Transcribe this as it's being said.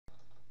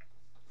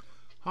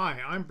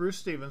Hi, I'm Bruce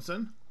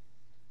Stevenson.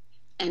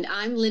 And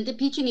I'm Linda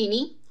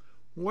Piccinini.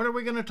 What are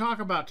we going to talk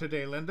about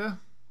today,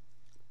 Linda?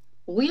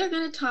 We are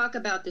going to talk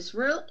about this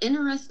real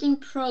interesting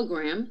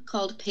program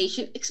called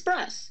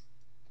PatentXpress.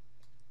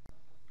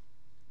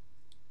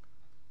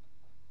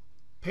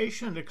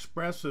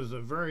 PatentXpress is a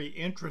very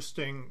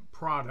interesting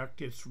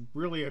product. It's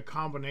really a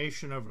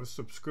combination of a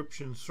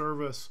subscription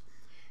service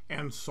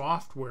and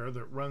software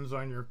that runs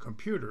on your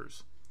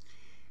computers.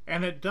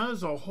 And it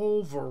does a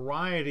whole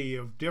variety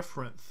of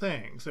different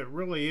things. It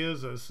really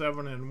is a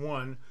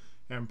 7-in-1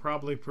 and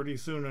probably pretty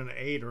soon an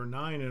 8 or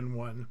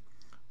 9-in-1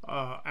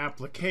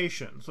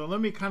 application. So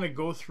let me kind of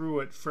go through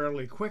it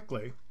fairly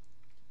quickly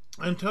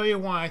and tell you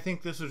why I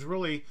think this is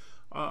really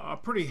a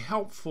pretty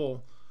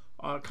helpful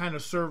kind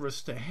of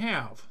service to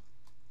have.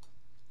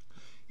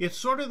 It's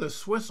sort of the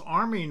Swiss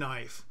Army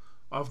knife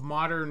of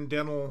modern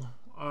dental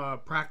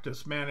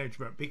practice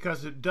management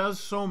because it does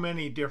so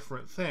many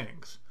different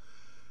things.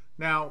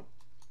 Now,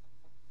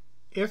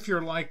 if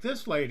you're like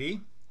this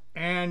lady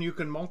and you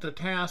can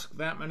multitask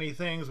that many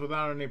things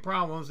without any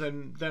problems,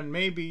 then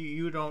maybe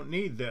you don't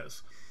need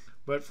this.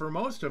 But for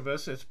most of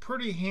us, it's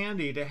pretty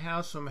handy to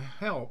have some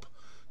help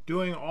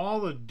doing all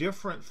the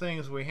different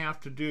things we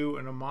have to do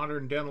in a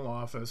modern dental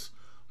office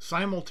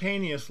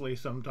simultaneously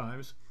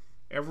sometimes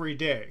every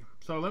day.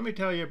 So let me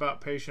tell you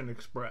about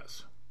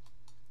PatentXpress.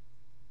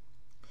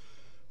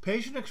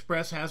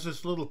 PatentXpress has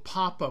this little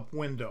pop-up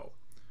window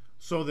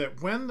so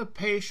that when the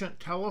patient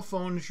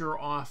telephones your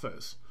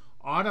office,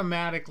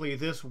 automatically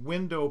this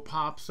window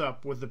pops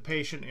up with the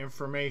patient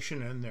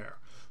information in there.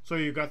 So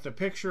you've got the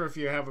picture, if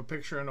you have a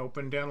picture in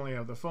Open Dental, you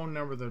have the phone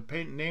number, the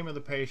name of the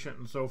patient,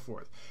 and so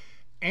forth.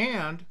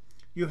 And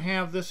you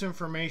have this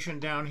information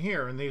down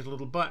here in these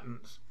little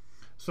buttons.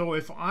 So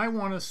if I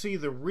want to see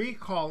the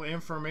recall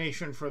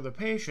information for the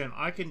patient,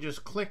 I can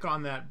just click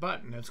on that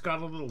button. It's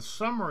got a little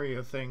summary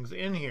of things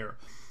in here.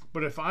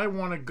 But if I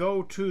want to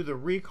go to the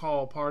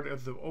recall part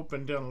of the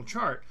Open Dental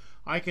chart,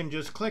 I can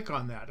just click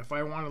on that. If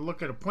I want to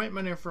look at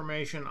appointment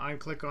information, I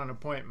click on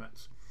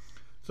appointments.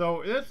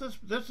 So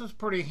this is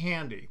pretty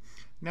handy.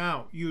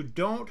 Now, you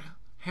don't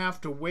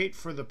have to wait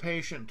for the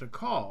patient to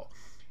call.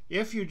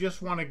 If you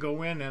just want to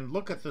go in and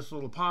look at this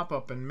little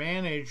pop-up and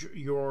manage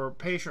your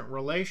patient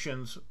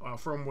relations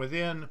from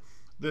within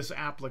this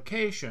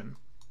application,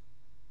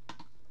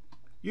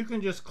 you can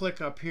just click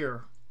up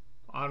here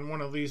on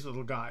one of these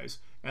little guys,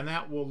 and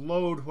that will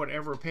load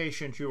whatever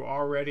patient you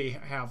already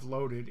have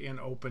loaded in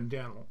Open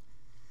Dental.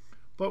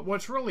 But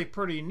what's really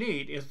pretty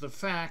neat is the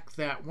fact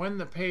that when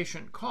the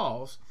patient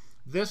calls,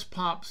 this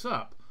pops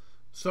up.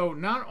 So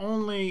not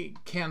only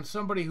can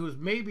somebody who's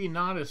maybe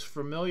not as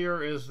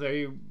familiar as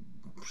they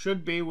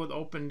should be with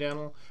Open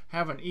Dental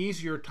have an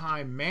easier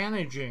time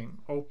managing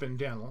Open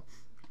Dental,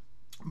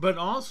 but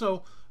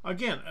also,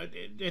 again,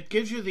 it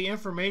gives you the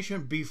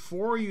information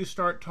before you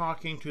start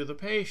talking to the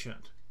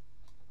patient.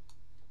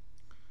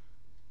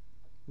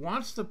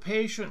 Once the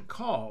patient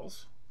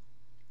calls,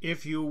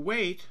 if you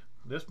wait,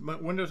 this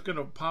window is going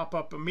to pop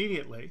up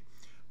immediately,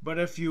 but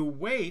if you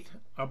wait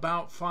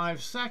about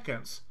 5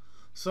 seconds,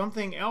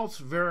 something else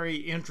very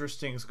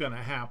interesting is going to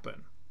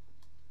happen.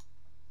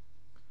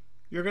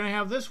 You're going to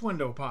have this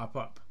window pop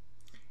up,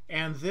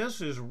 and this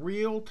is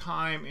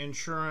real-time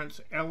insurance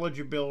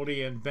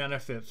eligibility and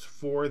benefits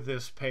for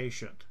this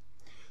patient.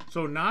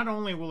 So not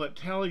only will it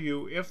tell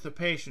you if the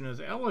patient is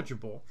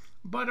eligible,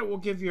 but it will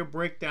give you a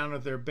breakdown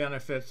of their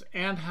benefits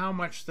and how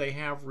much they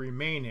have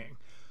remaining.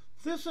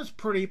 This is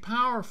pretty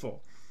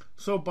powerful.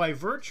 So by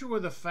virtue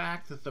of the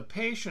fact that the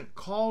patient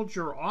called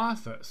your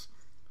office,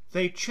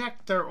 they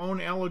checked their own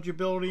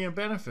eligibility and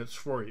benefits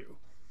for you.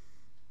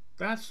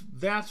 That's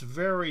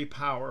very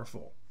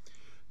powerful.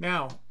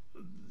 Now,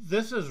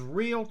 this is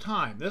real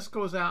time. This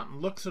goes out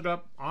and looks it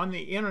up on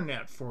the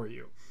internet for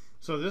you.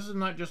 So this is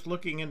not just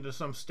looking into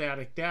some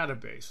static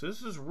database.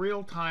 This is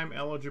real-time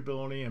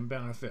eligibility and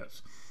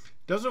benefits.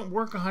 Doesn't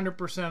work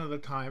 100% of the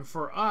time.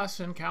 For us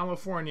in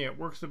California, it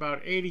works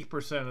about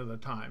 80% of the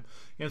time.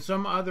 In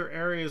some other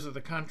areas of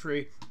the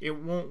country, it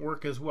won't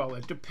work as well.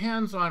 It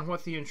depends on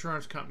what the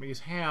insurance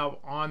companies have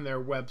on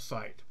their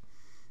website.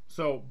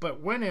 So,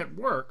 but when it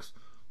works,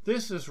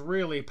 this is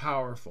really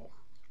powerful.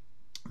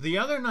 The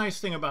other nice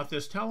thing about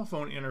this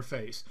telephone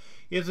interface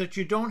is that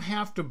you don't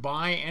have to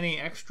buy any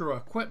extra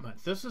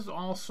equipment. This is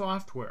all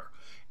software,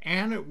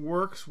 and it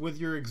works with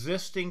your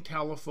existing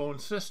telephone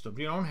system.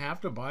 You don't have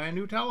to buy a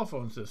new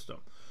telephone system.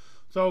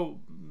 So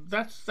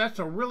that's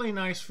a really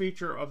nice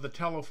feature of the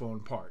telephone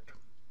part.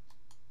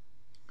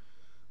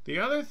 The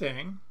other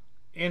thing,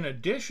 in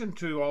addition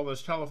to all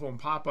this telephone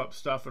pop-up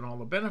stuff and all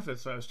the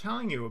benefits I was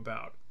telling you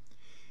about,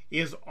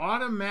 is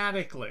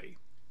automatically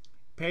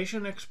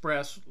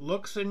PatentXpress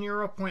looks in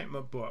your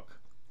appointment book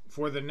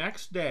for the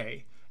next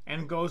day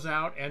and goes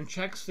out and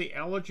checks the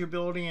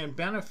eligibility and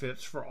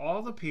benefits for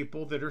all the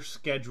people that are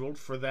scheduled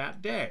for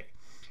that day.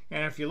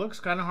 And if you look, it's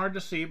kind of hard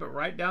to see, but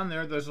right down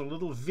there, there's a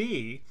little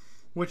V,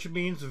 which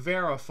means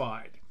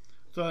verified.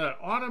 So that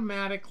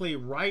automatically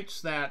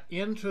writes that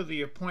into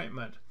the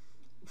appointment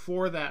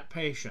for that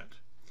patient.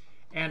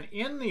 And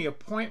in the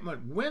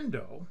appointment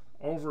window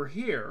over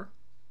here,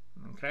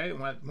 okay,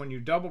 when you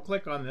double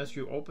click on this,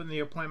 you open the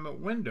appointment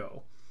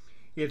window.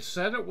 It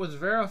said it was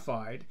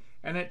verified,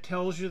 and it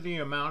tells you the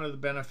amount of the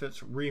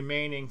benefits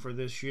remaining for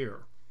this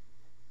year.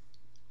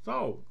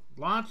 So,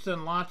 lots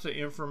and lots of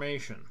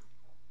information.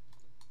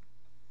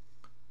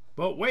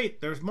 But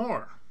wait, there's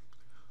more.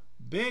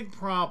 Big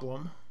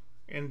problem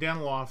in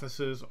dental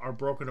offices are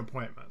broken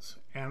appointments.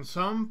 And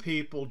some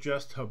people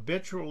just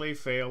habitually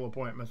fail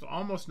appointments,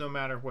 almost no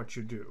matter what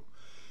you do.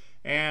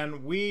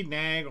 And we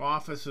nag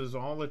offices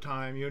all the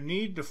time. You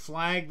need to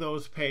flag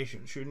those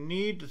patients. You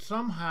need to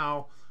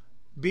somehow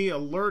be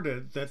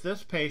alerted that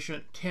this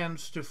patient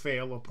tends to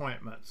fail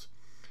appointments.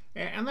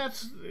 And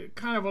that's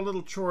kind of a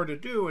little chore to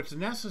do. It's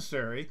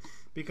necessary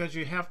because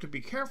you have to be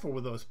careful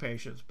with those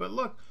patients. But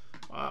look,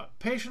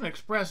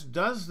 PatentXpress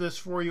does this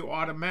for you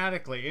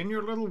automatically. In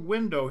your little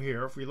window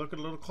here, if we look at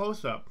a little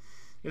close-up,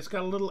 it's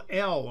got a little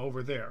L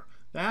over there.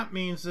 That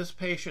means this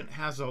patient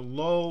has a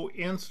low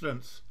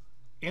instance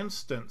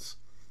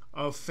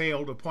of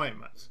failed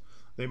appointments.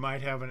 They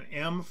might have an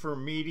M for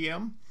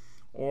medium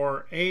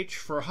or H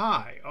for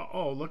high.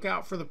 Uh-oh, look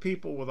out for the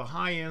people with a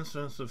high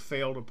instance of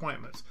failed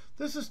appointments.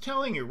 This is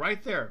telling you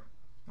right there,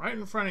 right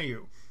in front of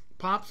you.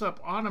 Pops up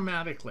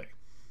automatically.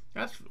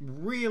 That's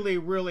really,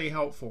 really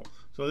helpful.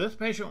 So this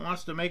patient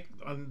wants to make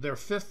their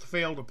 5th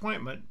failed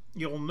appointment,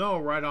 you'll know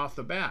right off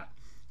the bat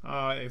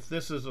if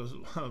this is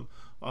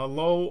a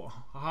low,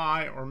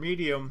 high, or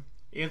medium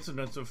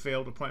incidence of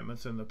failed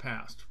appointments in the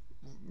past.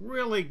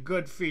 Really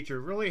good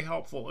feature, really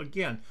helpful,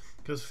 again,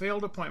 because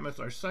failed appointments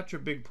are such a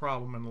big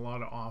problem in a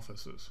lot of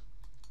offices.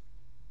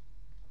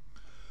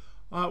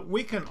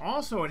 We can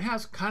also, it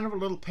has kind of a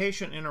little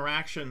patient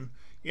interaction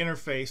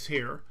interface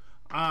here.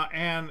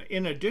 And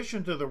in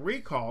addition to the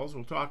recalls,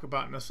 we'll talk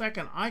about in a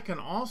second, I can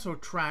also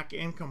track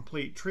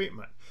incomplete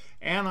treatment.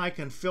 And I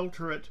can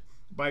filter it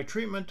by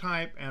treatment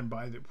type and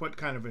by what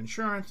kind of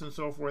insurance and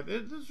so forth.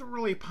 This is a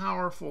really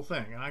powerful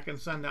thing. And I can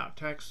send out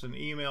texts and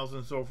emails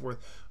and so forth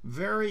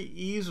very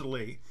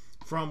easily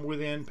from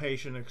within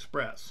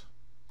PatentXpress.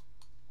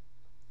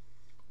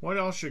 What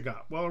else you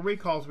got? Well,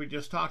 recalls, we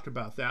just talked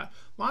about that.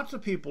 Lots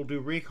of people do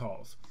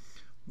recalls.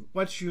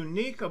 What's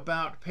unique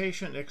about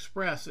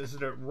PatentXpress is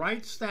that it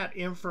writes that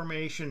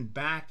information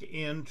back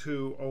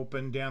into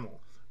Open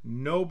Dental.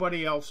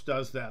 Nobody else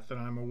does that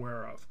I'm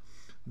aware of.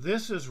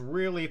 This is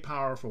really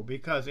powerful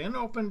because in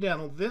Open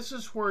Dental, this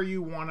is where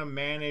you want to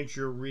manage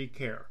your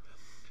recare.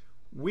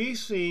 We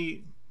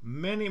see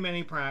many,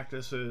 many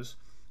practices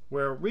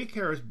where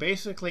recare is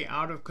basically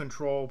out of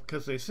control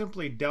because they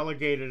simply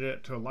delegated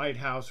it to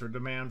Lighthouse or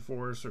Demand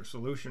Force or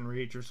Solution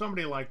Reach or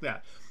somebody like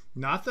that.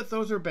 Not that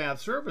those are bad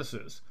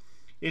services.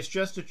 It's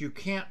just that you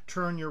can't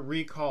turn your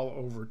recall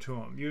over to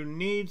them. You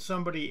need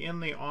somebody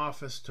in the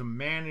office to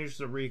manage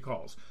the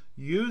recalls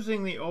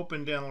using the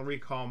Open Dental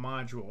Recall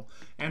module,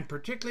 and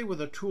particularly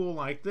with a tool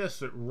like this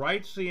that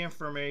writes the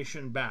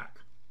information back.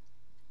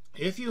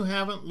 If you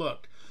haven't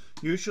looked,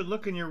 you should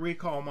look in your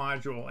recall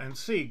module and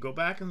see, go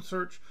back and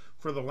search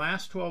for the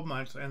last 12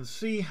 months and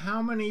see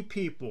how many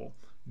people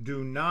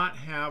do not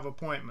have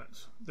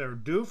appointments. They're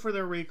due for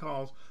their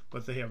recalls,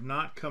 but they have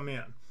not come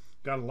in.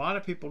 Got a lot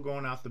of people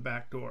going out the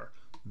back door.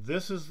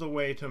 This is the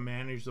way to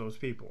manage those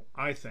people,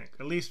 I think.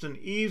 At least an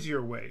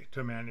easier way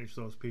to manage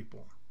those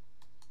people.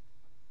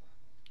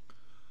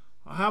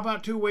 How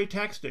about two-way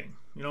texting?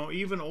 You know,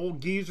 even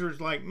old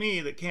geezers like me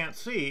that can't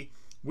see,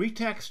 we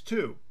text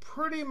too.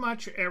 Pretty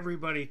much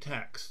everybody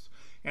texts.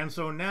 And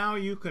so now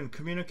you can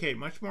communicate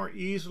much more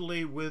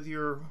easily with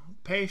your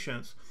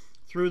patients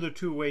through the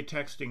two-way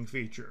texting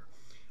feature.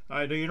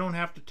 You don't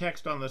have to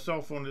text on the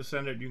cell phone to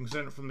send it. You can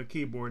send it from the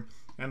keyboard,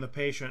 and the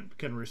patient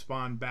can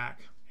respond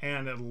back.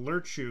 And it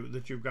alerts you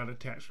that you've got a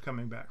text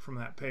coming back from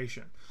that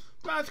patient.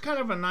 That's kind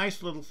of a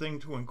nice little thing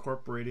to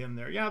incorporate in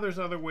there. Yeah, there's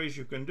other ways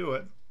you can do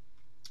it.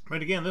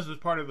 But again, this is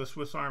part of the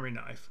Swiss Army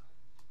knife.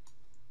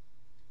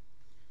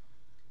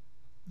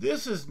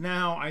 This is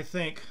now, I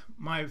think,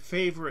 my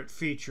favorite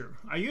feature.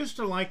 I used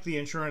to like the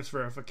insurance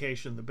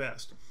verification the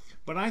best,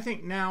 but I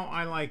think now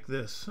I like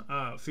this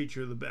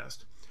feature the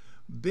best.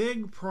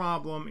 Big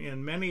problem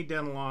in many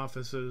dental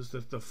offices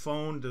that the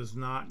phone does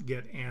not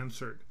get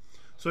answered.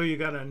 So you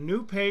got a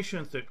new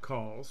patient that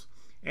calls,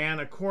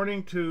 and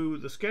according to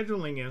the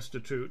Scheduling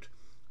Institute,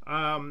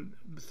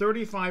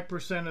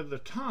 35% of the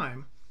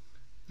time,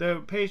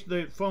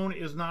 the phone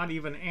is not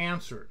even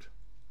answered.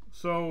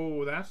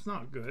 So that's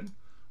not good.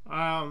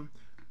 And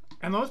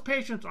those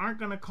patients aren't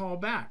going to call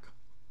back.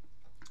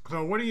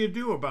 So what do you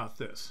do about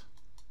this?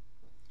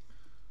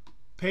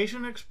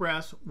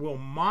 PatentXpress will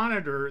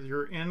monitor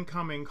your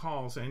incoming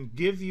calls and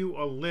give you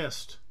a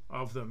list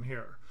of them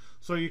here.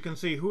 So you can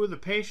see who the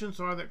patients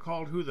are that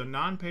called, who the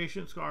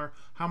non-patients are,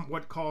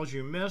 what calls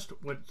you missed,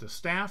 what the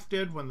staff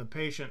did when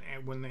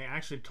they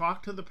actually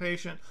talked to the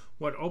patient,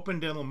 what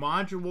Open Dental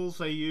modules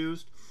they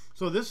used.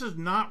 So this is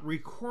not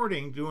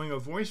recording, doing a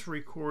voice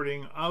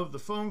recording of the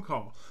phone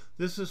call.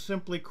 This is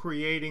simply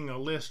creating a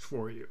list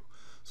for you.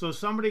 So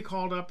somebody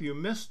called up, you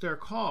missed their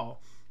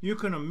call, you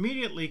can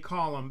immediately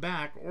call them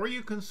back, or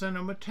you can send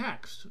them a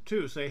text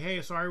too. Say,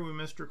 hey, sorry we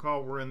missed your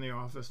call, we're in the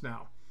office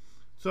now.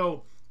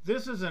 So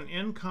this is an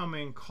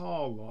incoming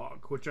call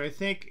log, which I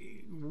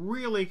think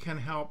really can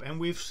help, and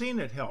we've seen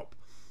it help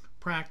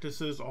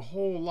practices a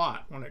whole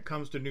lot when it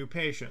comes to new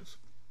patients.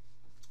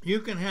 You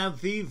can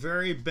have the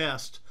very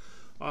best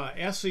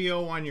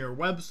SEO on your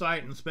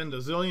website and spend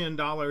 $1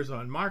 zillion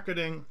on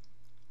marketing,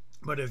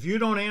 but if you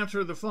don't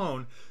answer the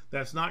phone,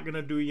 that's not going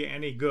to do you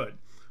any good.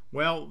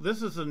 Well,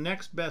 this is the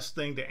next best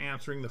thing to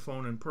answering the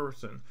phone in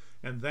person,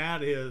 and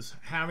that is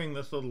having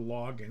this little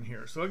log in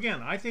here. So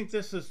again, I think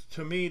this is,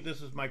 to me,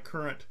 this is my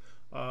current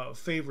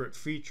favorite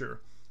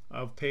feature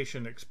of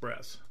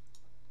PatentXpress.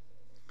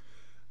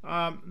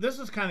 This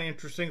is kind of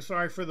interesting.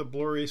 Sorry for the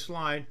blurry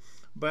slide,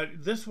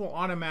 but this will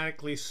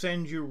automatically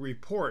send you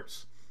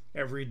reports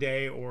every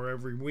day or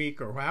every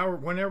week or however,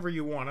 whenever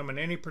you want them, in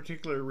any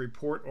particular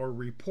report or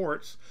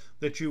reports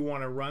that you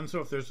want to run. So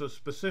if there's a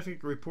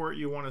specific report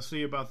you want to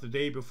see about the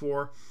day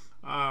before,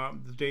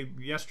 the day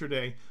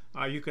yesterday,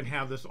 you can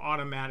have this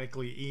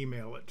automatically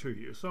email it to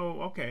you.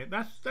 So okay,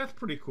 that's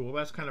pretty cool.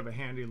 That's kind of a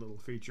handy little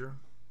feature.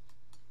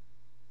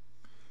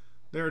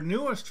 Their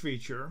newest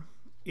feature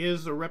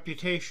is the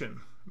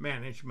reputation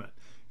management.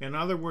 In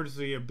other words,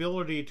 the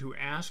ability to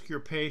ask your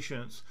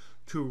patients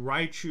to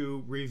write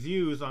you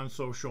reviews on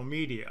social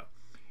media.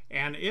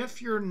 And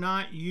if you're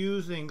not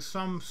using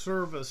some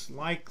service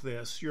like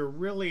this, you're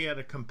really at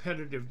a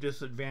competitive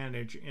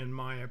disadvantage, in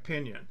my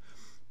opinion,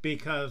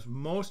 because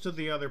most of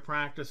the other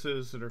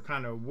practices that are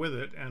kind of with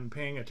it and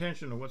paying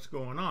attention to what's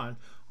going on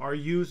are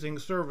using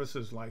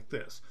services like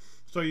this.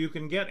 So you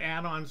can get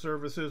add-on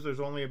services. There's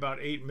only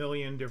about 8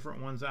 million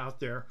different ones out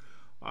there.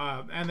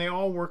 And they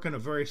all work in a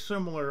very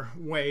similar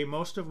way.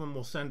 Most of them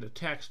will send a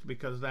text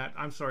because that,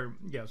 I'm sorry,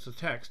 yes, a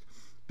text,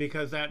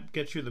 because that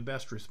gets you the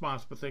best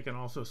response, but they can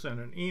also send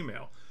an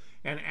email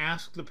and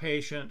ask the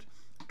patient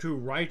to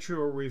write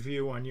you a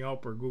review on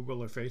Yelp or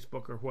Google or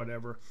Facebook or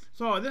whatever.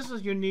 So this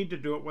is, you need to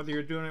do it, whether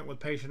you're doing it with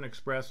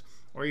PatentXpress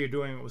or you're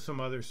doing it with some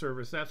other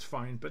service, that's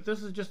fine. But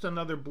this is just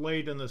another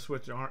blade in the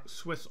Swiss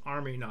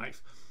Army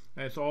knife.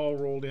 It's all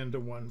rolled into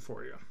one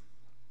for you.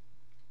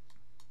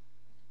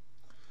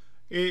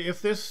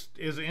 If this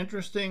is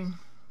interesting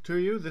to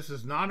you, this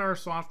is not our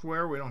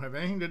software. We don't have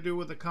anything to do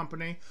with the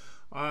company,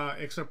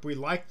 except we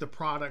like the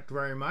product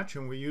very much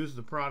and we use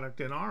the product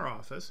in our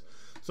office.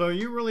 So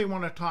you really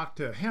want to talk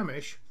to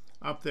Hemish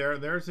up there.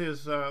 There's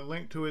his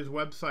link to his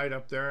website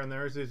up there, and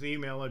there's his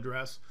email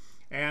address.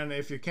 And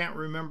if you can't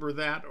remember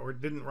that or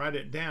didn't write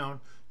it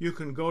down, you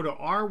can go to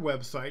our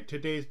website,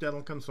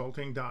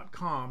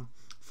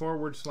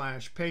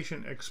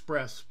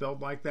 today'sdentalconsulting.com/PatentXpress,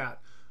 spelled like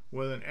that,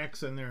 with an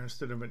X in there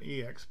instead of an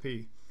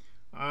EXP.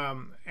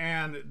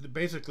 And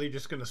basically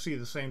just going to see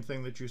the same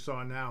thing that you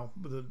saw now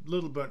with a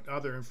little bit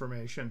other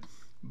information,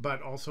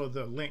 but also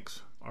the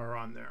links are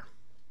on there.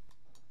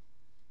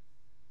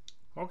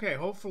 Okay,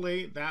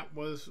 hopefully that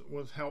was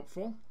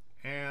helpful,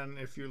 and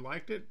if you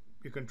liked it,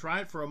 you can try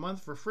it for a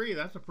month for free.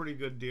 That's a pretty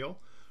good deal.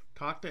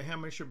 Talk to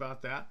Hemish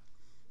about that.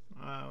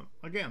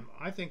 Again,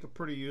 I think a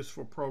pretty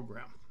useful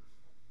program.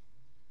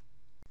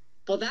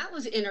 Well, that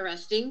was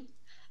interesting.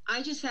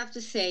 I just have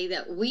to say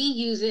that we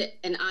use it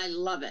and I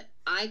love it.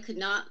 I could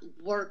not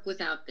work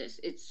without this.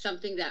 It's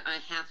something that I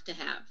have to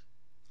have.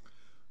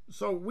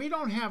 So we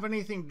don't have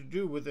anything to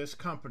do with this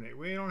company.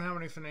 We don't have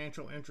any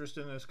financial interest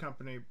in this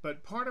company,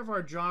 but part of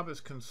our job as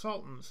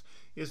consultants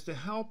is to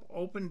help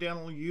open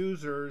dental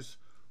users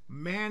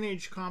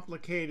manage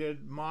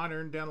complicated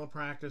modern dental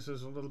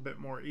practices a little bit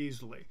more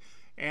easily.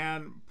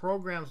 And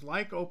programs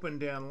like Open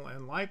Dental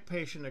and like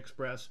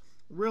PatentXpress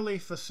really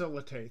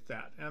facilitate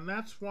that. And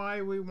that's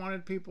why we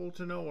wanted people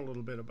to know a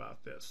little bit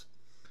about this.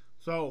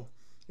 So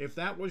if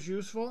that was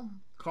useful,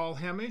 call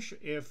Hemish.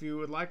 If you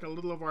would like a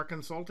little of our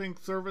consulting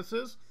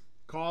services,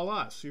 call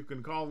us. You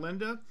can call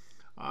Linda.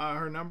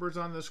 Her number's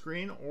on the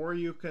screen, or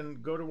you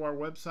can go to our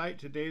website,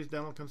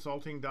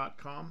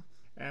 today'sdentalconsulting.com,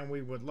 and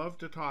we would love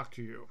to talk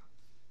to you.